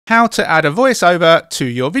How to add a voiceover to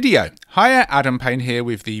your video. Hiya, Adam Payne here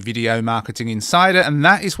with the Video Marketing Insider, and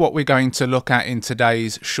that is what we're going to look at in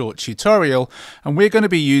today's short tutorial, and we're going to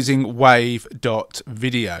be using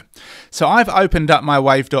Wave.Video. So I've opened up my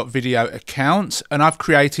Wave.Video account and I've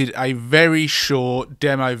created a very short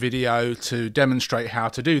demo video to demonstrate how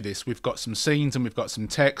to do this. We've got some scenes and we've got some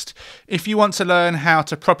text. If you want to learn how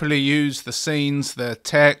to properly use the scenes, the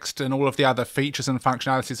text and all of the other features and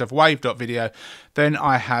functionalities of Wave.Video, then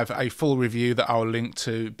I have a full review that I'll link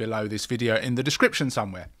to below this video in the description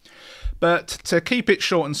somewhere. But to keep it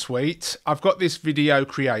short and sweet, I've got this video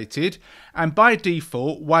created, and by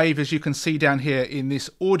default, Wave, as you can see down here in this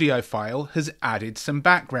audio file, has added some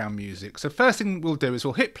background music. So first thing we'll do is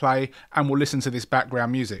we'll hit play and we'll listen to this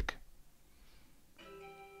background music.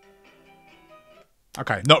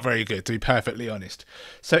 Okay, not very good, to be perfectly honest.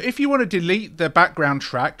 So if you want to delete the background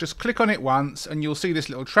track, just click on it once and you'll see this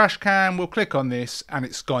little trash can. We'll click on this and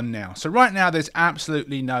it's gone now. So right now there's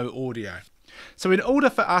absolutely no audio. So in order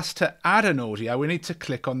for us to add an audio, we need to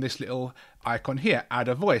click on this little icon here, add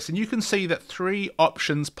a voice. And you can see that three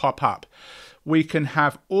options pop up. We can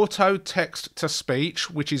have auto text to speech,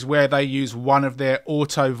 which is where they use one of their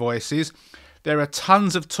auto voices. There are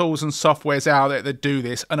tons of tools and softwares out there that do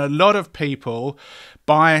this, and a lot of people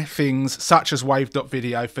buy things such as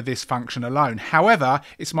Wave.Video for this function alone. However,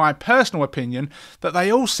 it's my personal opinion that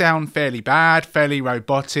they all sound fairly bad, fairly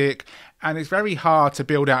robotic, and it's very hard to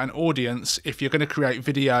build out an audience if you're going to create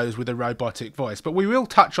videos with a robotic voice. But we will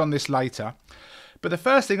touch on this later. But the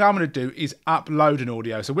first thing I'm going to do is upload an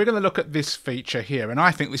audio. So we're going to look at this feature here, and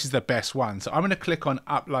I think this is the best one. So I'm going to click on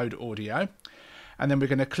Upload Audio. And then we're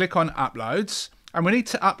going to click on Uploads, and we need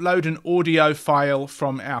to upload an audio file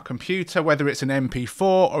from our computer, whether it's an MP4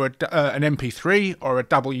 or an MP3 or a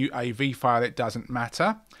WAV file, it doesn't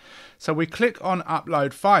matter. So we click on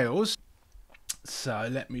Upload Files. So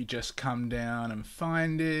let me just come down and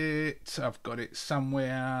find it. I've got it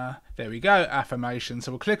somewhere. There we go, affirmation.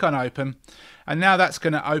 So we'll click on Open, and now that's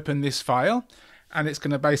going to open this file. And it's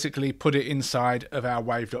going to basically put it inside of our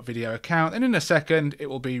Wave.Video account, and in a second it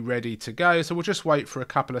will be ready to go. So we'll just wait for a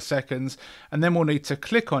couple of seconds and then we'll need to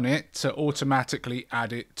click on it to automatically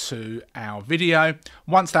add it to our video.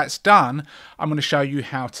 Once that's done, I'm going to show you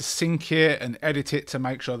how to sync it and edit it to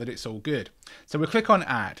make sure that it's all good. So we'll click on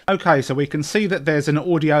Add. Okay, so we can see that there's an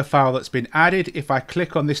audio file that's been added. If I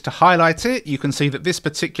click on this to highlight it, you can see that this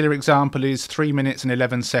particular example is 3 minutes and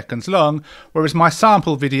 11 seconds long, whereas my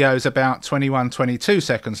sample video is about 22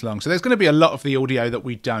 seconds long. So there's going to be a lot of the audio that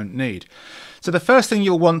we don't need. So the first thing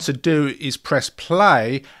you'll want to do is press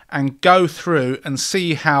play and go through and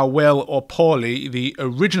see how well or poorly the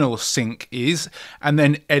original sync is, and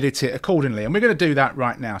then edit it accordingly. And we're going to do that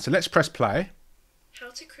right now. So let's press play. How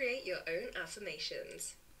to create your own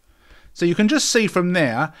affirmations. So you can just see from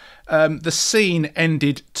there, the scene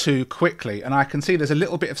ended too quickly, and I can see there's a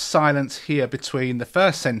little bit of silence here between the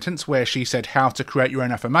first sentence where she said how to create your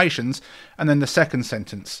own affirmations and then the second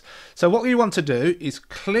sentence. So what you want to do is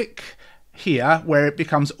click here where it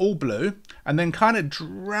becomes all blue and then kind of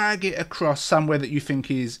drag it across somewhere that you think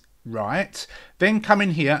is right. Then come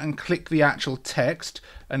in here and click the actual text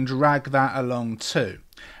and drag that along too.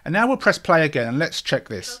 And now we'll press play again and let's check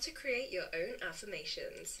this. How to create your own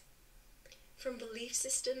affirmations. From belief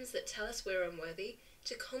systems that tell us we're unworthy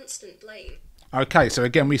to constant blame. Okay, so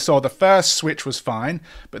again we saw the first switch was fine,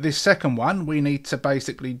 but this second one we need to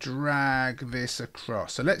basically drag this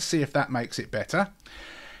across. So let's see if that makes it better.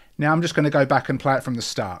 Now I'm just going to go back and play it from the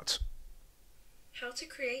start. How to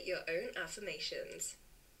create your own affirmations.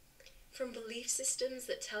 From belief systems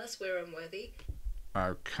that tell us we're unworthy.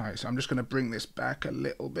 Okay, so I'm just going to bring this back a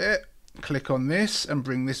little bit. Click on this and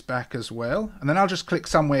bring this back as well. And then I'll just click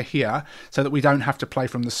somewhere here so that we don't have to play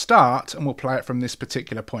from the start, and we'll play it from this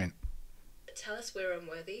particular point. Tell us we're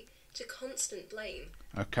unworthy to constant blame.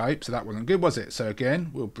 Okay, so that wasn't good, was it? So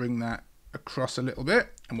again, we'll bring that across a little bit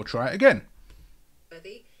and we'll try it again.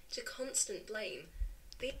 Worthy to constant blame.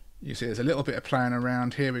 You see there's a little bit of playing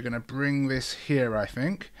around here. We're going to bring this here, I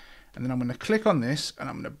think. And then I'm going to click on this and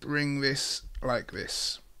I'm going to bring this like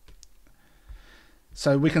this.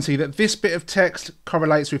 So we can see that this bit of text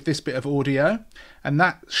correlates with this bit of audio, and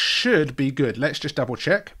that should be good. Let's just double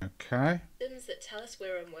check. Okay. Systems that tell us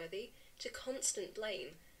we're unworthy to constant blame.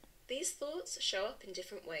 These thoughts show up in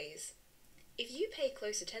different ways. If you pay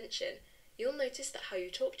close attention, you'll notice that how you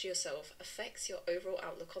talk to yourself affects your overall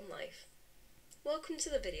outlook on life. Welcome to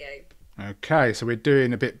the video. Okay, so we're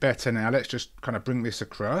doing a bit better now. Let's just kind of bring this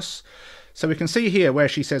across. So we can see here where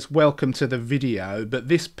she says welcome to the video, but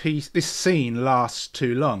this scene lasts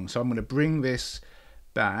too long. So I'm going to bring this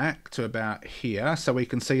back to about here so we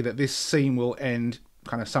can see that this scene will end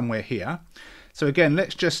kind of somewhere here. So again,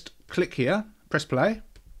 let's just click here, press play.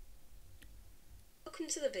 Welcome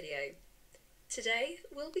to the video. Today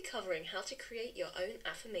we'll be covering how to create your own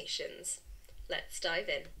affirmations. Let's dive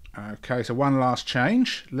in. Okay, so one last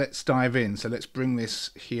change. Let's dive in. So let's bring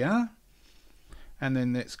this here. And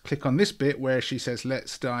then let's click on this bit where she says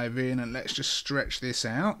let's dive in, and let's just stretch this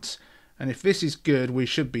out. And if this is good, we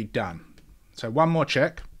should be done. So one more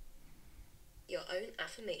check. Your own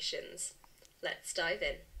affirmations. Let's dive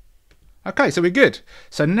in. Okay, so we're good.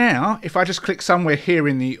 So now, if I just click somewhere here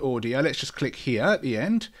in the audio, let's just click here at the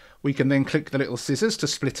end. We can then click the little scissors to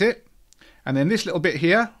split it. And then this little bit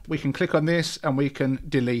here, we can click on this and we can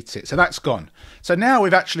delete it. So that's gone. So now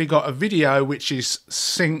we've actually got a video which is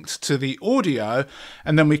synced to the audio,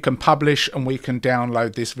 and then we can publish and we can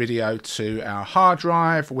download this video to our hard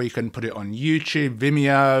drive. We can put it on YouTube,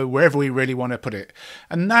 Vimeo, wherever we really want to put it.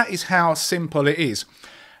 And that is how simple it is.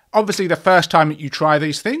 Obviously, the first time that you try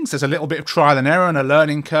these things, there's a little bit of trial and error and a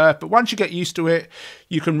learning curve, but once you get used to it,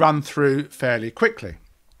 you can run through fairly quickly.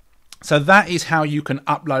 So that is how you can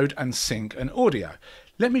upload and sync an audio.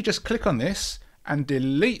 Let me just click on this and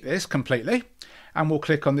delete this completely. And we'll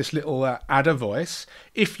click on this little add a voice.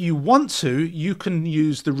 If you want to, you can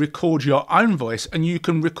use the record your own voice, and you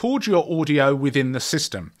can record your audio within the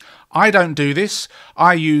system. I don't do this.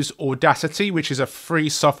 I use Audacity, which is a free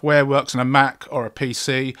software, works on a Mac or a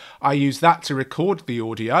PC. I use that to record the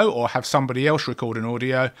audio, or have somebody else record an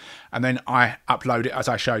audio, and then I upload it as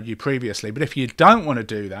I showed you previously. But if you don't want to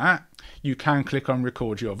do that, you can click on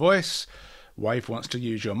record your voice. Wave wants to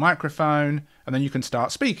use your microphone, and then you can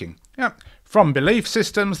start speaking. Yeah. From belief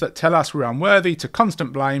systems that tell us we're unworthy to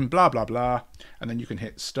constant blame, blah, blah, blah. And then you can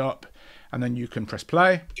hit stop, and then you can press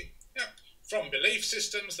play. Yeah. From belief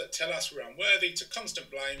systems that tell us we're unworthy to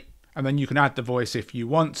constant blame. And then you can add the voice if you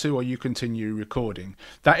want to, or you continue recording.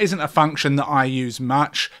 That isn't a function that I use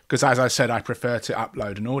much, because as I said, I prefer to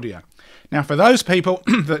upload an audio. Now, for those people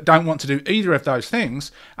that don't want to do either of those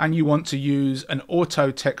things, and you want to use an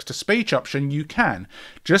auto text-to-speech option, you can.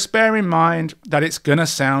 Just bear in mind that it's going to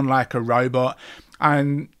sound like a robot,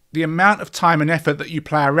 and the amount of time and effort that you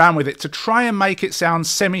play around with it to try and make it sound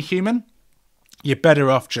semi-human, you're better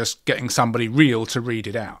off just getting somebody real to read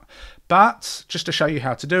it out. But just to show you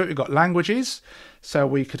how to do it, we've got languages. So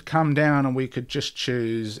we could come down and we could just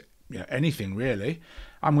choose anything really.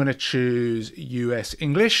 I'm going to choose US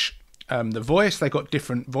English. The voice, they've got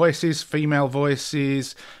different voices, female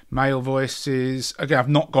voices, male voices. Again, I've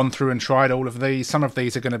not gone through and tried all of these. Some of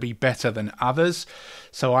these are going to be better than others.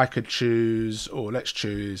 So I could choose, or let's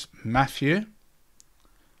choose Matthew.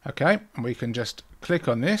 Okay, and we can just click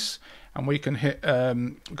on this. And we can hit,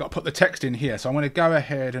 we've got to put the text in here. So I'm going to go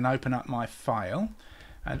ahead and open up my file.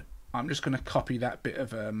 And I'm just going to copy that bit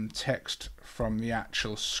of text from the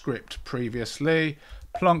actual script previously.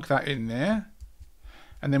 Plonk that in there.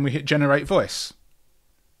 And then we hit generate voice.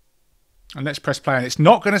 And let's press play. And it's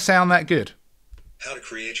not going to sound that good. How to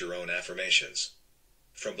create your own affirmations.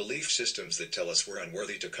 From belief systems that tell us we're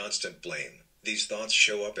unworthy to constant blame. These thoughts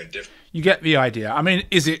show up in different... You get the idea. I mean,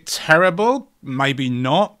 is it terrible? Maybe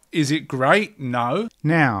not. Is it great? No.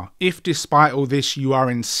 Now, if despite all this you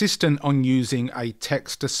are insistent on using a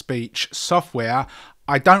text-to-speech software,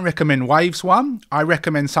 I don't recommend Wave's one. I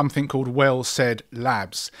recommend something called Well Said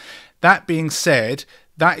Labs. That being said,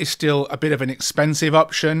 that is still a bit of an expensive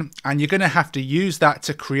option, and you're going to have to use that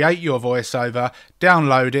to create your voiceover,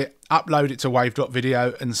 download it, upload it to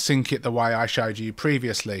Wave.Video and sync it the way I showed you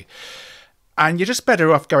previously. And you're just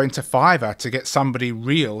better off going to Fiverr to get somebody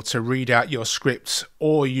real to read out your scripts,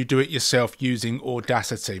 or you do it yourself using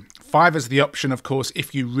Audacity. Fiverr's the option, of course,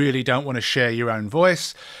 if you really don't want to share your own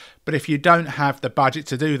voice. But if you don't have the budget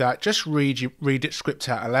to do that, just read it script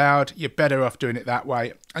out aloud. You're better off doing it that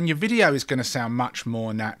way. And your video is going to sound much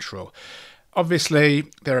more natural. Obviously,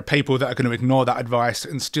 there are people that are going to ignore that advice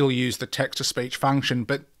and still use the text-to-speech function,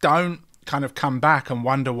 but don't kind of come back and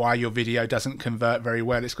wonder why your video doesn't convert very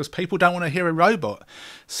well. It's because people don't want to hear a robot.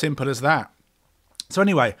 Simple as that. So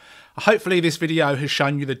anyway, hopefully this video has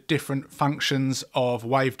shown you the different functions of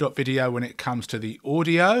Wave.Video when it comes to the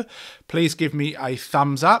audio. Please give me a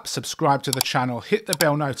thumbs up, subscribe to the channel, hit the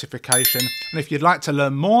bell notification, and if you'd like to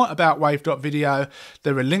learn more about Wave.Video,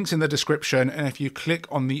 there are links in the description, and if you click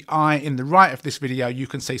on the eye in the right of this video, you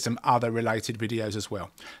can see some other related videos as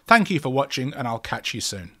well. Thank you for watching, and I'll catch you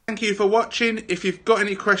soon. Thank you for watching. If you've got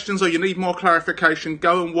any questions or you need more clarification,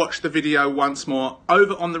 go and watch the video once more.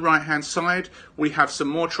 Over on the right hand side, we have some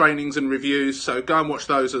more trainings and reviews, so go and watch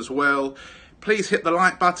those as well. Please hit the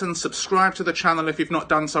like button, subscribe to the channel if you've not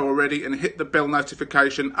done so already, and hit the bell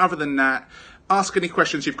notification. Other than that, ask any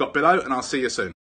questions you've got below, and I'll see you soon.